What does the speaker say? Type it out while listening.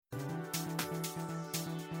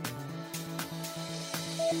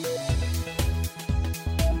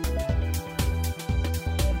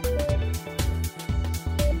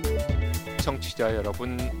청취자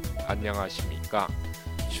여러분 안녕하십니까?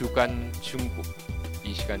 주간 중국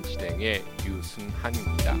이 시간 진행의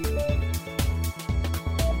유순한입니다.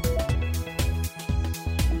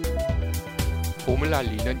 봄을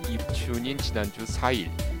알리는 입춘인 지난주 4일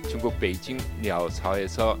중국 베이징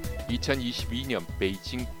랴오사에서 2022년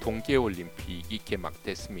베이징 동계올림픽이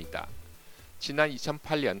개막됐습니다. 지난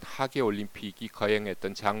 2008년 하계올림픽이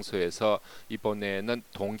거행했던 장소에서 이번에는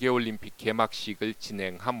동계올림픽 개막식을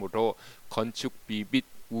진행하므로 건축비 및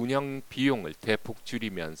운영 비용을 대폭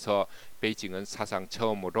줄이면서 베이징은 사상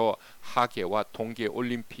처음으로 하계와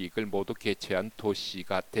동계올림픽을 모두 개최한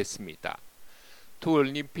도시가 됐습니다. 두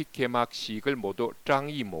올림픽 개막식을 모두 짱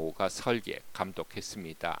이모가 설계,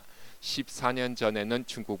 감독했습니다. 14년 전에는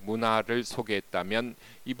중국 문화를 소개했다면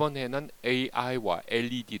이번에는 AI와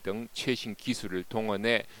LED 등 최신 기술을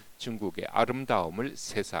동원해 중국의 아름다움을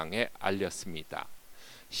세상에 알렸습니다.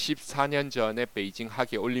 14년 전의 베이징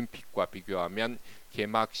하계올림픽과 비교하면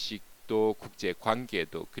개막식도 국제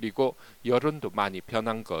관계도 그리고 여론도 많이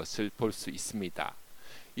변한 것을 볼 수 있습니다.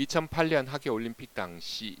 2008년 하계올림픽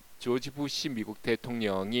당시 조지 부시 미국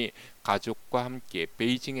대통령이 가족과 함께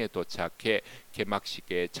베이징에 도착해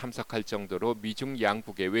개막식에 참석할 정도로 미중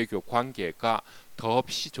양국의 외교 관계가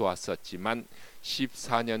더없이 좋았었지만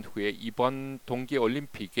 14년 후에 이번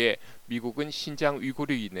동계올림픽에 미국은 신장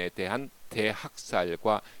위구르인에 대한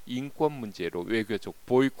대학살과 인권 문제로 외교적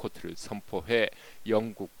보이콧을 선포해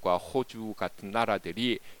영국과 호주 같은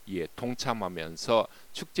나라들이 이에 동참하면서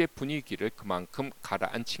축제 분위기를 그만큼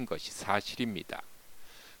가라앉힌 것이 사실입니다.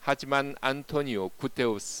 하지만 안토니오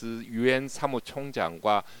구테우스 유엔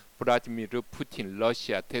사무총장과 블라디미르 푸틴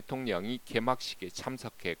러시아 대통령이 개막식에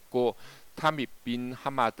참석했고 타밋 빈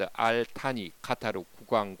하마드 알 타니 카타르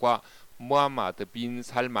국왕과 무하마드 빈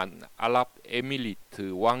살만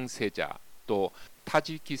아랍에미리트 왕세자 또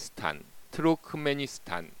타지키스탄,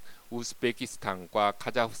 트루크메니스탄, 우즈베키스탄과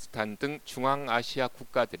카자흐스탄 등 중앙아시아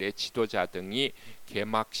국가들의 지도자 등이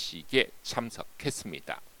개막식에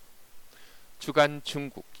참석했습니다. 주간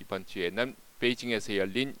중국 이번 주에는 베이징에서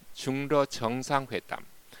열린 중러 정상회담,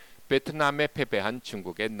 베트남에 패배한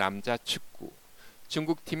중국의 남자 축구,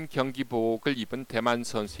 중국팀 경기복을 입은 대만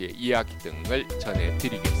선수의 이야기 등을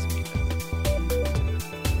전해드리겠습니다.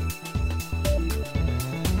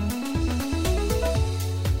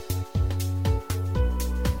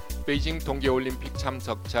 베이징 동계올림픽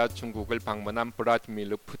참석차 중국을 방문한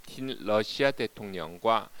블라디미르 푸틴 러시아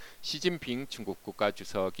대통령과 시진핑 중국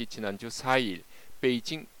국가주석이 지난주 4일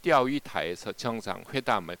베이징 띠아오이타에서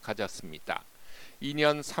정상회담을 가졌습니다.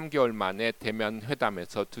 2년 3개월 만에 대면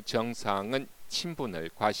회담에서 두 정상은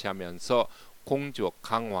친분을 과시하면서 공조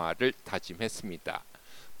강화를 다짐했습니다.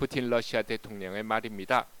 푸틴 러시아 대통령의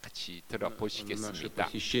말입니다. 같이 들어보시겠습니다.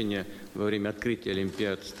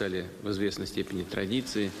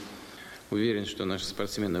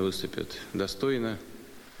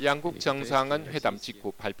 양국 정상은 회담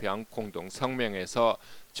직후 발표한 공동 성명에서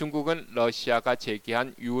중국은 러시아가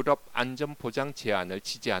제기한 유럽 안전보장 제안을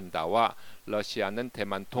지지한다와 러시아는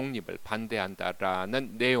대만 독립을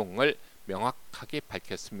반대한다라는 내용을 명확하게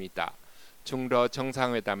밝혔습니다. 중러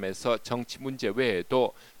정상회담에서 정치 문제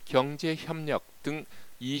외에도 경제 협력 등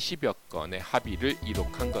 20여 건의 합의를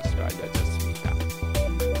이룩한 것으로 알려졌습니다.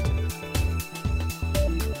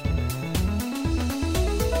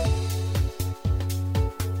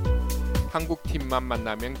 한국팀만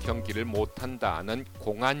만나면 경기를 못한다는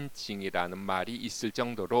공안징이라는 말이 있을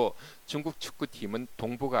정도로 중국 축구팀은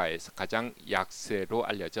동북아에서 가장 약세로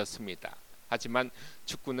알려졌습니다. 하지만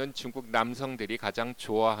축구는 중국 남성들이 가장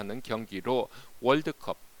좋아하는 경기로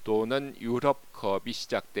월드컵 또는 유럽컵이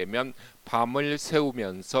시작되면 밤을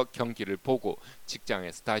새우면서 경기를 보고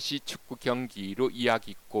직장에서 다시 축구 경기로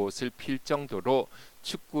이야기꽃을 필 정도로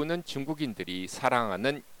축구는 중국인들이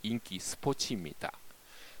사랑하는 인기 스포츠입니다.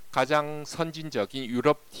 가장 선진적인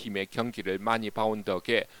유럽팀의 경기를 많이 봐온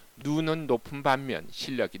덕에 눈은 높은 반면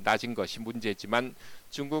실력이 낮은 것이 문제지만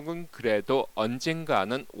중국은 그래도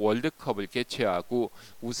언젠가는 월드컵을 개최하고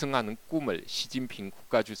우승하는 꿈을 시진핑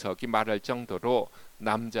국가주석이 말할 정도로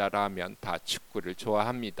남자라면 다 축구를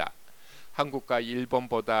좋아합니다. 한국과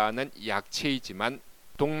일본보다는 약체이지만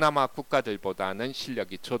동남아 국가들보다는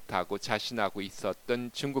실력이 좋다고 자신하고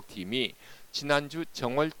있었던 중국팀이 지난주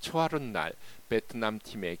정월 초하룻날 베트남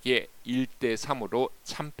팀에게 1대3으로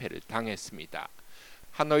참패를 당했습니다.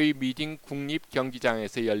 하노이 미딩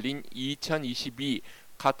국립경기장에서 열린 2022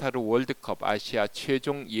 카타르 월드컵 아시아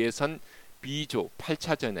최종 예선 B조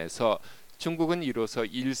 8차전에서 중국은 이로써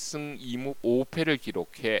 1승 2무 5패를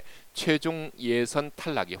기록해 최종 예선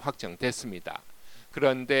탈락이 확정됐습니다.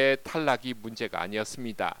 그런데 탈락이 문제가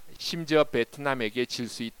아니었습니다. 심지어 베트남에게 질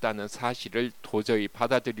수 있다는 사실을 도저히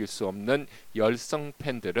받아들일 수 없는 열성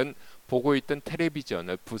팬들은 보고 있던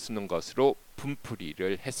텔레비전을 부수는 것으로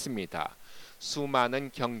분풀이를 했습니다.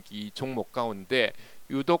 수많은 경기 종목 가운데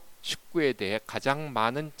유독 축구에 대해 가장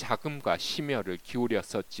많은 자금과 심혈을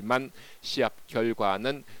기울였었지만 시합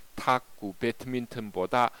결과는 탁구,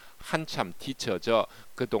 배드민턴보다 한참 뒤처져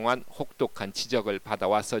그동안 혹독한 지적을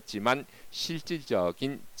받아왔었지만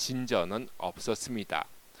실질적인 진전은 없었습니다.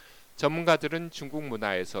 전문가들은 중국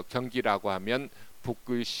문화에서 경기라고 하면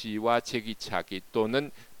붓글씨와 제기차기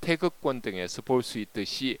또는 태극권 등에서 볼 수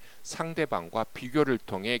있듯이 상대방과 비교를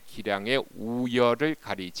통해 기량의 우열을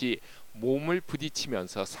가리지 몸을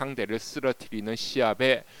부딪히면서 상대를 쓰러뜨리는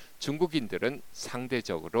시합에 중국인들은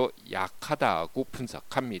상대적으로 약하다고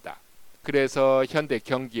분석합니다. 그래서 현대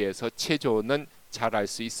경기에서 체조는 잘할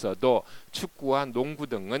수 있어도 축구와 농구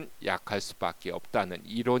등은 약할 수밖에 없다는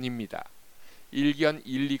이론입니다. 일견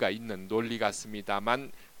일리가 있는 논리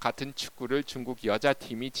같습니다만 같은 축구를 중국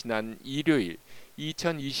여자팀이 지난 일요일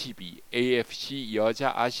 2022 AFC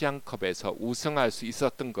여자 아시안컵에서 우승할 수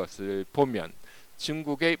있었던 것을 보면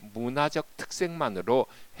중국의 문화적 특색만으로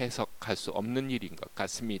해석할 수 없는 일인 것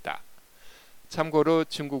같습니다. 참고로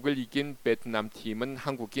중국을 이긴 베트남 팀은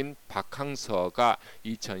한국인 박항서가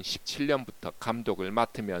 2017년부터 감독을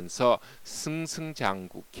맡으면서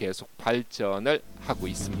승승장구 계속 발전을 하고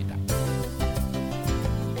있습니다.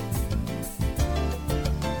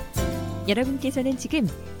 여러분께서는 지금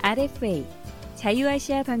RFA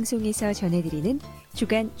자유아시아 방송에서 전해드리는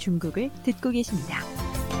주간 중국을 듣고 계십니다.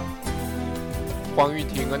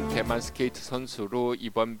 황휘팅은 대만 스케이트 선수로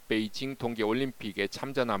이번 베이징 동계올림픽에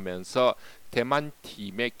참전하면서 대만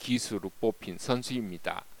팀의 기수로 뽑힌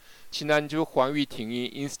선수입니다. 지난주 황휘팅이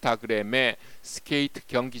인스타그램에 스케이트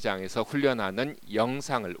경기장에서 훈련하는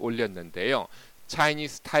영상을 올렸는데요.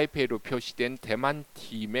 차이니스 타이페이로 표시된 대만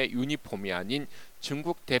팀의 유니폼이 아닌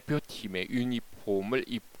중국 대표팀의 유니폼을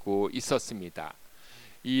입고 있었습니다.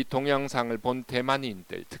 이 동영상을 본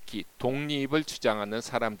대만인들, 특히 독립을 주장하는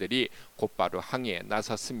사람들이 곧바로 항의에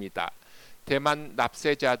나섰습니다. 대만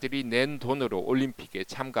납세자들이 낸 돈으로 올림픽에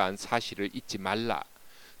참가한 사실을 잊지 말라.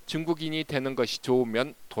 중국인이 되는 것이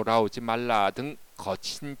좋으면 돌아오지 말라 등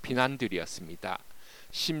거친 비난들이었습니다.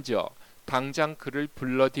 심지어 당장 그를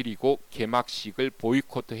불러들이고 개막식을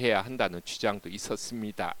보이콧해야 한다는 주장도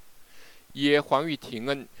있었습니다. 이에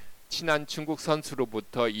황휘팅은 친한 중국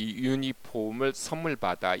선수로부터 이 유니폼을 선물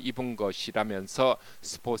받아 입은 것이라면서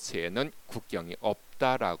스포츠에는 국경이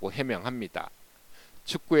없다라고 해명합니다.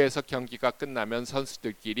 축구에서 경기가 끝나면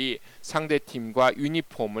선수들끼리 상대팀과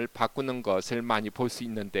유니폼을 바꾸는 것을 많이 볼 수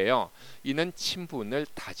있는데요. 이는 친분을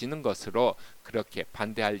다지는 것으로 그렇게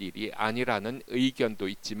반대할 일이 아니라는 의견도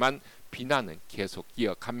있지만 비난은 계속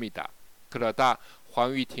이어갑니다. 그러다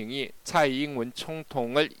황휘팅이蔡英원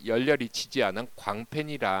총통을 열렬히 지지하는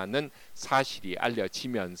광팬이라는 사실이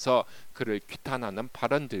알려지면서 그를 규탄하는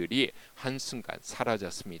발언들이 한순간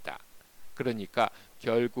사라졌습니다. 그러니까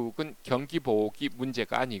결국은 경기 보복이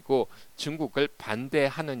문제가 아니고 중국을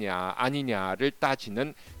반대하느냐 아니냐를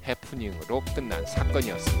따지는 해프닝으로 끝난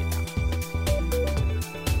사건이었습니다.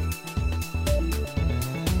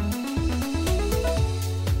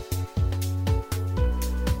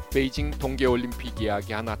 베이징 동계올림픽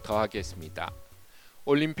이야기 하나 더 하겠습니다.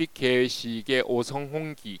 올림픽 개회식의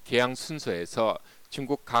오성홍기 개항 순서에서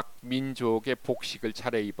중국 각 민족의 복식을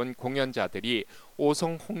차려입은 공연자들이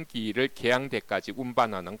오성홍기를 개항대까지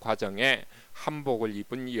운반하는 과정에 한복을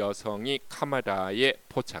입은 여성이 카메라에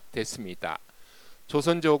포착됐습니다.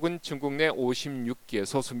 조선족은 중국 내 56개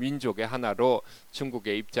소수 민족의 하나로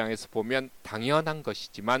중국의 입장에서 보면 당연한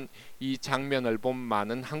것이지만 이 장면을 본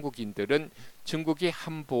많은 한국인들은 중국이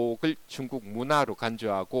한복을 중국 문화로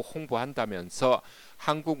간주하고 홍보한다면서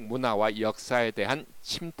한국 문화와 역사에 대한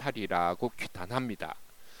침탈이라고 규탄합니다.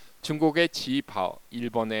 중국의 지파오,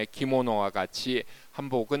 일본의 기모노와 같이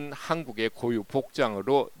한복은 한국의 고유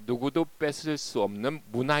복장으로 누구도 뺏을 수 없는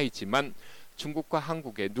문화이지만 중국과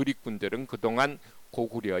한국의 누리꾼들은 그동안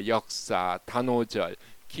고구려 역사, 단오절,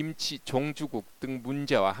 김치 종주국 등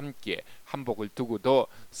문제와 함께 한복을 두고도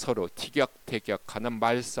서로 티격태격하는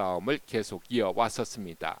말싸움을 계속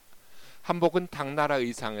이어왔었습니다. 한복은 당나라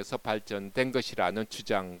의상에서 발전된 것이라는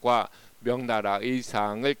주장과 명나라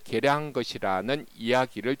의상을 개량한 것이라는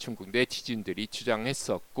이야기를 중국 네티즌들이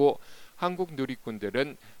주장했었고 한국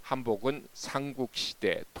누리꾼들은 한복은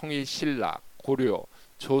삼국시대, 통일신라, 고려,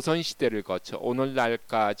 조선시대를 거쳐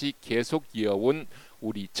오늘날까지 계속 이어온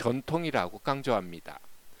우리 전통이라고 강조합니다.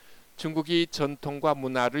 중국이 전통과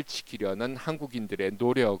문화를 지키려는 한국인들의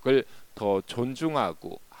노력을 더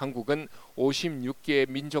존중하고 한국은 56개의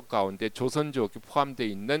민족 가운데 조선족이 포함되어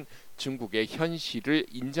있는 중국의 현실을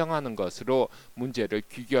인정하는 것으로 문제를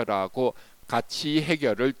귀결하고 가치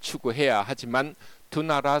해결을 추구해야 하지만 두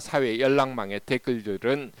나라 사회 연락망의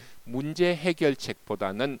댓글들은 문제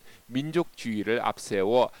해결책보다는 민족주의를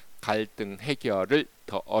앞세워 갈등 해결을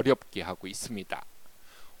더 어렵게 하고 있습니다.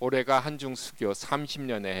 올해가 한중 수교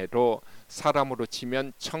 30년의 해로 사람으로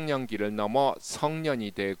치면 청년기를 넘어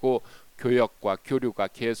성년이 되고 교역과 교류가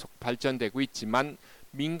계속 발전되고 있지만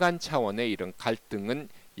민간 차원의 이런 갈등은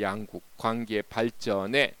양국 관계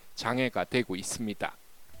발전에 장애가 되고 있습니다.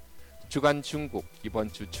 주간 중국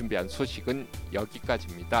이번 주 준비한 소식은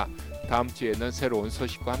여기까지입니다. 다음 주에는 새로운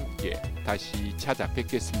소식과 함께 다시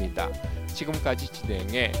찾아뵙겠습니다. 지금까지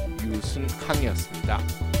진행의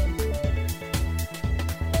유순항이었습니다.